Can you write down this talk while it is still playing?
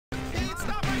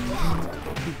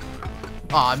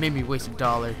Aw, it made me waste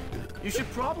 $1. You should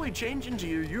probably change into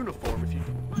your uniform if you...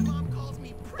 My mom calls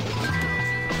me pretty.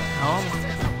 Oh.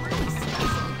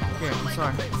 Okay, I'm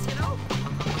sorry.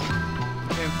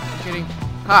 Okay, I'm kidding.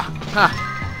 Ha! Ha!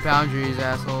 Boundaries,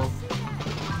 asshole.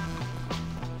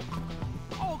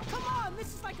 Oh, come on!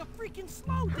 This is like a freaking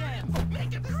slow dance!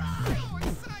 Make it cry!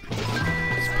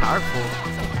 It's powerful.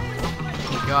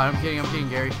 Oh my god, I'm kidding,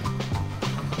 Gary.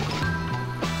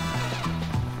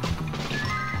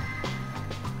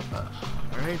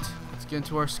 Alright, let's get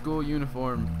into our school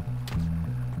uniform.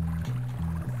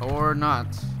 Or not.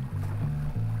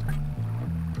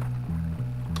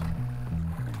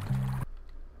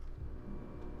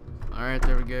 Alright,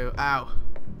 there we go. Ow.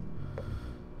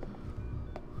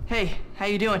 Hey, how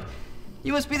you doing?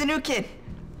 You must be the new kid.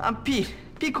 I'm Pete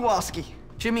Kowalski.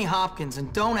 Jimmy Hopkins,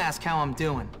 and don't ask how I'm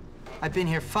doing. I've been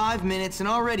here 5 minutes and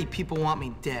already people want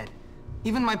me dead.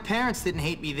 Even my parents didn't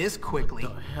hate me this quickly.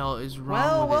 What the hell is wrong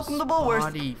Well, with welcome his to Bullworth.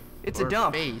 body It's or a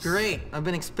dump. face? Great. I've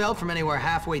been expelled from anywhere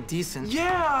halfway decent.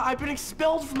 Yeah, I've been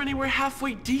expelled from anywhere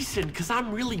halfway decent because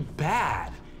I'm really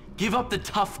bad. Give up the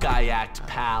tough guy act,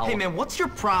 pal. Hey man, what's your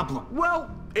problem? Well,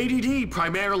 ADD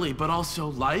primarily, but also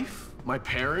life, my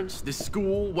parents, this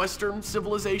school, Western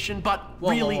civilization, but Whoa,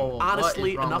 really, whoa, whoa. What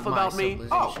honestly, is wrong enough with my about me.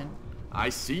 Oh, civilization? I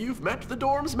see you've met the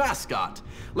dorm's mascot.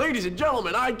 Ladies and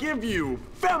gentlemen, I give you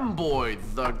Femboy,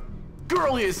 the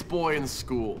girliest boy in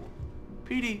school.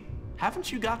 Petey,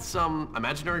 haven't you got some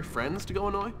imaginary friends to go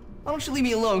annoy? Why don't you leave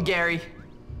me alone, Gary?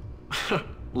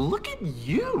 Look at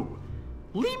you.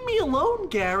 Leave me alone,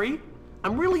 Gary.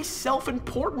 I'm really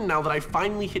self-important now that I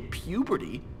finally hit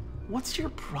puberty. What's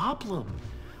your problem?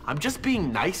 I'm just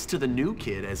being nice to the new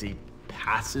kid as he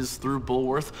passes through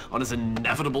Bullworth on his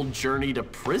inevitable journey to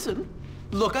prison.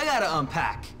 Look, I gotta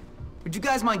unpack. Would you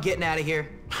guys mind getting out of here?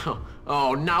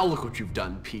 Oh, now look what you've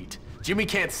done, Pete. Jimmy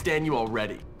can't stand you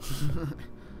already.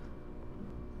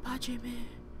 Bye, Jimmy.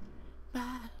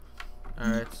 Bye.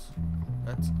 Alright,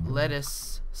 let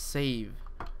us save.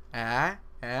 I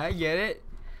get it.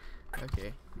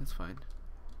 Okay, that's fine.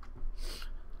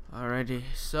 Alrighty,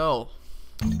 so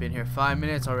been here 5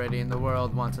 minutes already, and the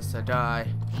world wants us to die.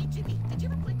 Hey, Jimmy, did you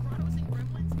ever play Chronos and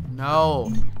Gremlins?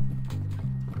 No,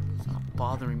 stop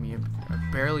bothering me. I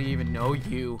barely even know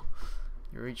you.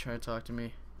 You're really trying to talk to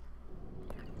me.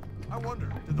 I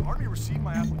wonder, did the Army receive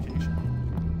my application?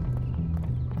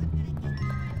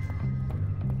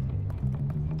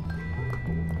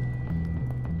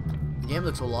 The game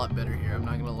looks a lot better here, I'm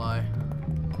not gonna lie.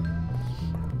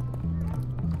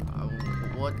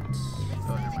 What? Oh,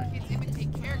 never mind. Kids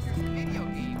imitate characters in video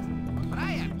games, but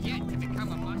I have yet to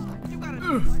become a monster. You gotta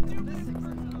do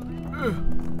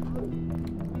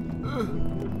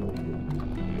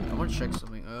I want to check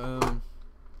something.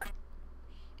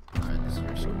 Alright, this is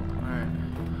your school. Alright.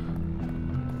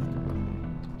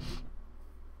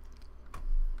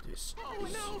 This is your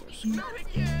school.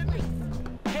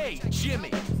 Hey,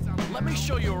 Jimmy, let me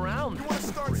show you around. You wanna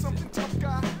start something, tough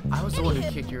guy? I was the one who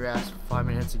kicked your ass 5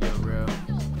 minutes ago, bro.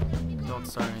 Don't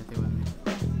start anything with me.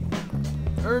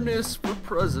 Ernest for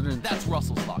president. That's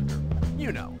Russell's locker.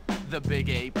 You know, the big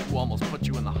ape who almost put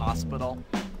you in the hospital.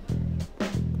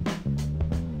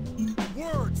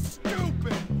 Words,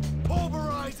 stupid!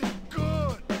 Pulverizing,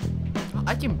 good!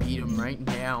 I can beat him right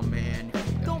now, man.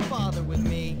 Don't bother with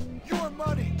me. Your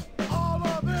money, all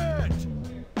of it!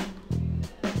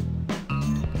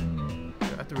 I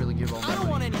have to really give all my I don't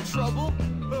want money. any trouble.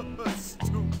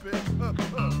 Stupid.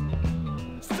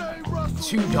 Say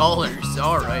Russell. $2.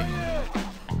 All right.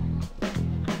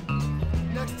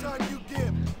 Next time you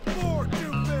give, more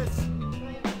doofus!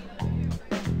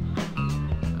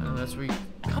 That's where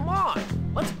Come on,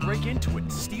 let's break into it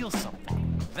and steal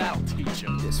something. That'll teach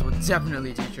him. this will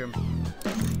definitely teach him.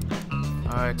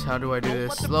 Alright, how do I do Don't this?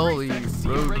 let the Slowly prefects see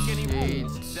you break any rotate.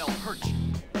 rules. They'll hurt you.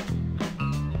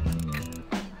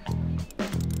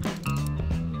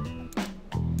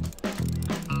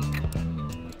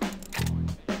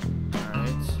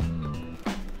 Alright.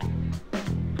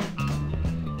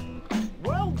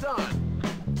 Well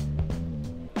done.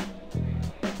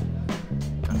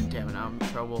 God damn it, I'm in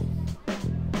trouble.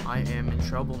 I am in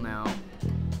trouble now.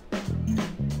 You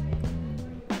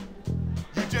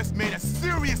just made a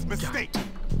serious mistake!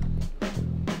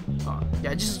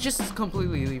 Yeah, just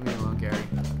completely leave me alone, Gary.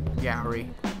 Gary.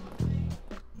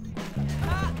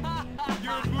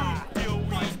 Your move, deal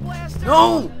right.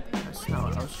 No! That's not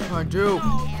what I was trying to do.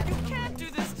 You can't do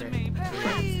this to me,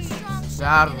 please.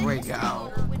 There we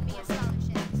go.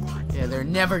 Yeah, they're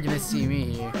never gonna see me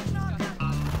here.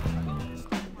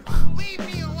 Leave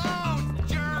me alone,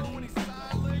 jerk.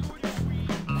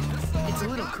 It's a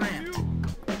little cramped.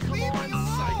 Leave me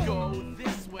alone.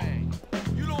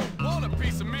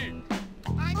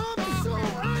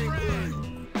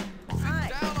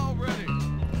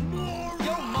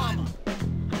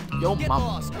 Yo, Get mama.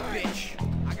 lost, bitch.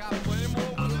 I got plenty more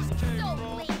where this came So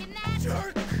from. lame in that.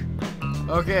 Jerk.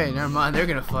 Okay, never mind. They're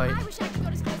gonna fight. I wish I could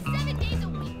go to school 7 days a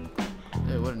week.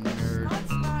 Hey, what a nerd.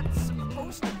 That's not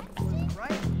supposed to be fun,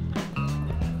 right?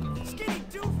 Skinny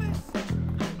doofus.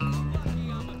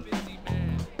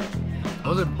 I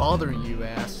wasn't bothering you,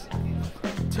 ass.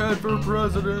 Ted for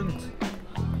president.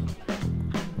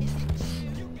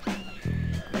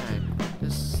 Man,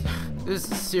 this is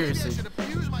seriously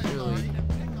really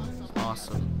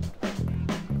awesome.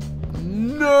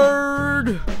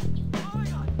 Nerd.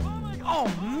 Oh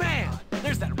man,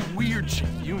 there's that weird chick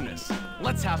Eunice.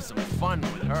 Let's have some fun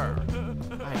with her.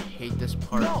 I hate this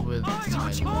part with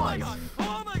my life.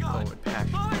 Oh, with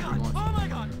passion. Everyone.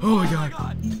 Oh my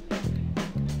god.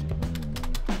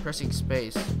 Pressing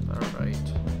space. Alright.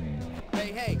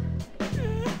 Hey, hey.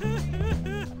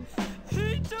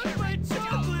 He took my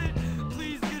chocolate.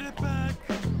 Please get it back.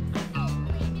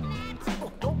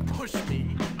 Oh, don't push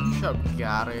me. Shut up,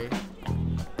 Gary.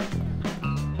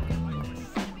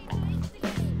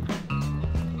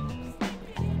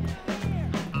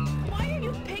 Why are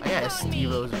you I picking got on me?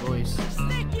 Steve-O's voice.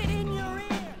 Stick it in your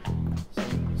ear.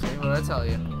 See what I tell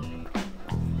you.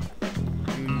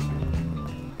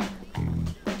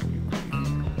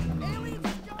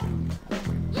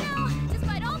 You know,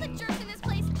 despite all the jerks in this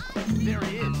place, There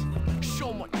he is. Show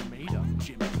 'em what you're made of,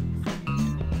 Jimmy.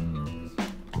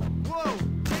 Whoa,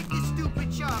 take this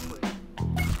stupid chocolate.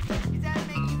 Does that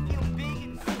make you feel big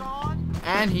and strong?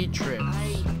 And he trips.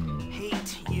 I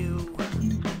hate you.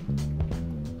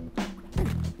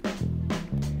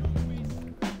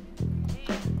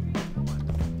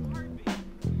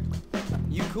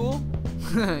 You cool?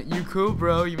 You cool,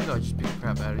 bro? Even though I just beat the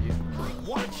crap out of you.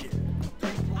 Watch it.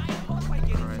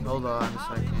 Alright, hold on a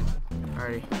second.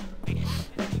 Alrighty.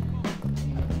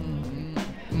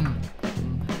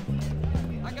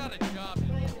 I got a job.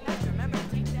 remember to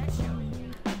take that show.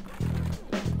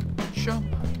 Jump,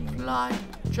 fly,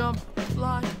 jump,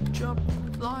 fly, jump,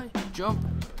 fly, jump,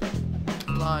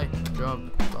 fly,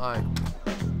 jump, fly.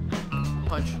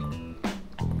 Punch.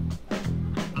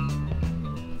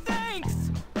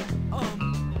 Thanks.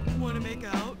 Want to make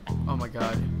out? Oh my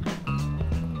god.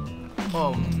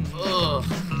 Oh, ugh.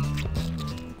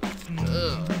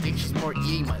 Ugh, I think she's more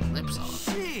eating my lips off.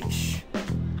 Sheesh.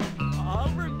 I'll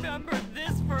remember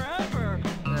this forever.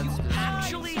 That's just...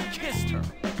 Actually kissed her.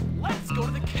 Let's go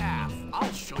to the calf.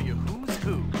 I'll show you who's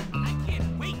who. I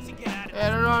can't wait to get out of I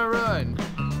don't know how to run.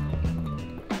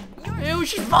 Ew,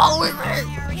 she's following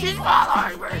me! She's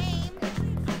following me!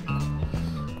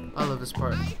 I love this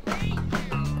part.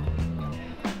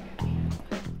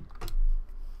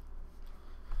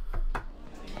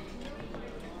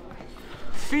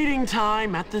 Feeding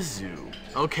time at the zoo.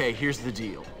 Okay, here's the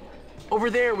deal. Over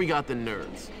there, we got the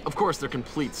nerds. Of course, they're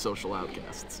complete social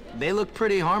outcasts. They look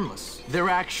pretty harmless. They're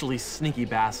actually sneaky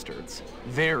bastards.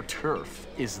 Their turf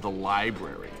is the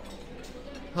library.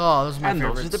 Oh, those are my And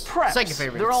favorites. those are the preps. Second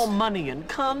favorites. They're all money and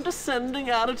condescending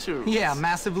attitudes. Yeah,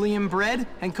 massively inbred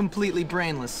and completely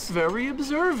brainless. Very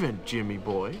observant, Jimmy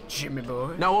boy. Jimmy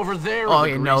boy. Now over there Oh are the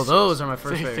yeah, no, greasers. those are my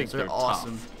first They favorites. think They're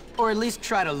awesome. tough. Or at least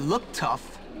try to look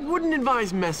tough. Wouldn't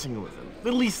advise messing with them.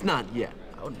 At least not yet.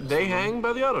 They hang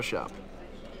by the auto shop.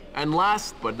 And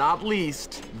last but not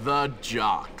least, the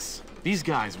jocks. These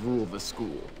guys rule the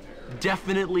school.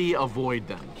 Definitely avoid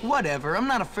them. Whatever, I'm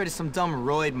not afraid of some dumb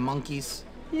roid monkeys.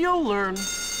 You'll learn.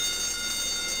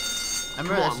 I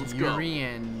remember Come on, that's let's go. Yuri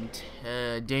and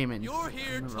Damon. You're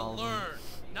here remember to all of them. learn,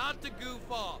 not to goof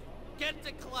off. Get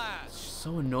to class.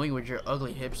 So annoying with your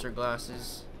ugly hipster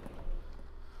glasses.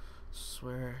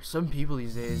 Swear, some people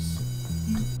these days.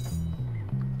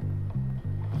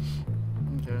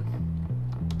 Okay.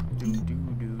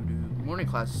 Morning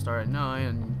classes start at 9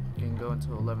 and can go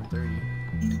until 11:30.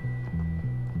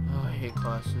 Oh, I hate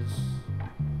classes.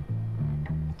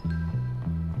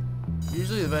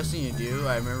 Usually the best thing you do,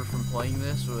 I remember from playing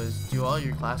this, was do all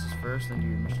your classes first and do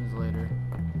your missions later.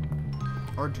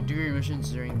 Or to do your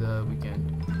missions during the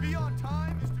weekend. To be on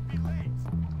time is to be late.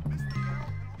 Mr. Carroll,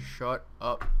 Shut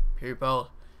up, people.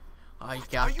 I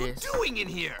got What are you this. doing in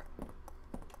here?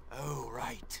 Oh,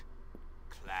 right.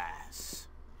 Class.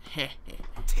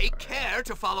 Take care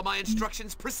to follow my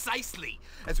instructions precisely,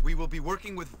 as we will be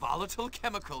working with volatile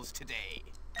chemicals today.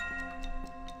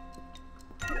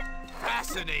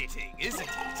 Fascinating, isn't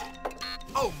it?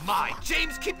 Oh my,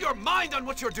 James, keep your mind on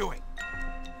what you're doing.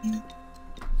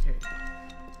 Okay.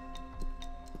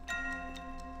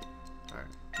 Alright.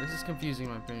 This is confusing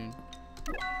in my opinion.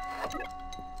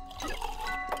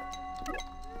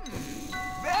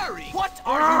 Very. What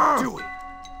are you doing?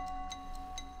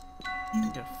 I'm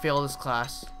gonna fail this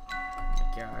class. Oh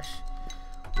my gosh.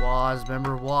 Was,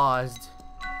 remember WASD.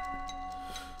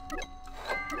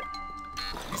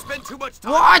 You spend too much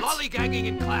time What? lollygagging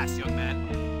in class, young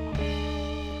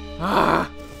man. Ah.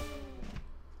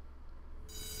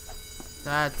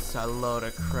 That's a load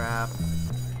of crap.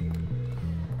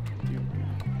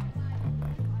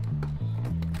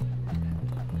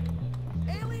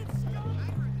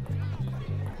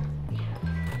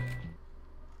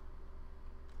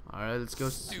 Alright, let's go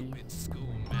see. Stupid school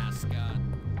mascot.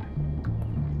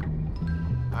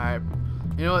 Alright.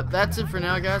 You know what? That's it for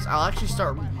now, guys. I'll actually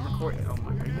start recording. Oh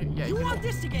my god. Yeah, You want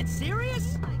this to get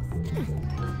serious?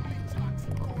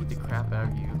 I'll beat the crap out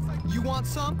of you. You want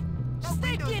some?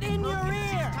 Stick it in your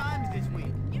ear! Times this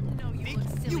week. You know you look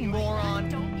silly You right moron.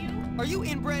 now, don't you? Are you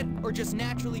inbred or just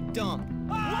naturally dumb?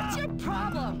 What's your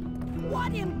problem?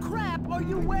 What in crap are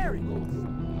you wearing?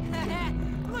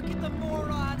 Look at the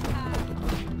morons.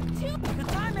 The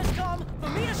time has come for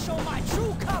me to show my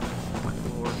true colors.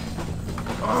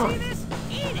 See this?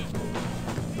 Eat it.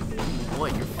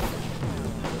 What? You're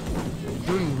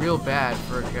doing real bad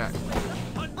for a guy.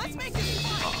 Let's make this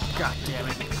fun. Oh, god damn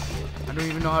it. I don't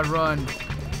even know how to run.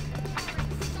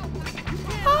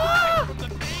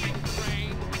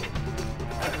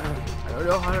 I don't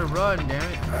know how to run, damn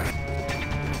it.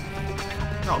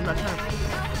 No, I'm not trying to.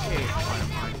 Okay,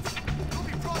 fine. You'll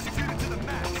be prosecuted to the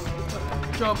max.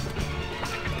 Jump.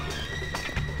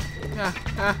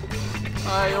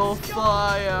 I'll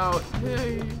fly out.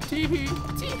 Hey, tee.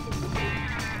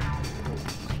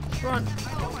 Run.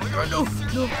 Oh my god,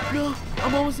 no.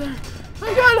 I'm almost there.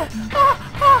 I got it.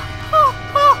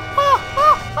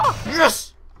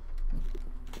 Yes.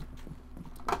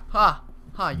 Ha,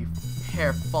 you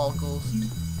hair follicles.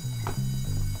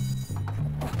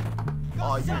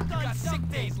 Oh, You got 6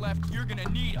 days left. You're gonna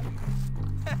need them.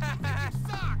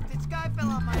 This guy fell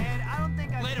on my head. I don't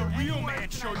think I Let a real man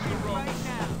show you the ropes. right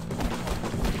now.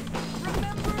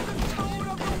 Remember the code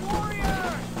of the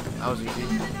warrior. That was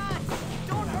easy.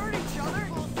 Don't hurt each other.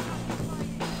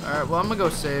 Alright, well, I'm gonna go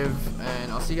save,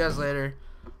 and I'll see you guys later.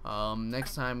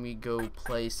 Next time we go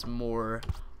play some more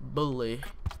Bully,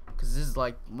 because this is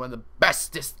like one of the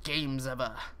bestest games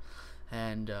ever.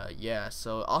 And yeah,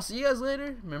 so I'll see you guys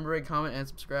later. Remember to comment and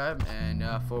subscribe, and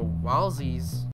for Wowsies.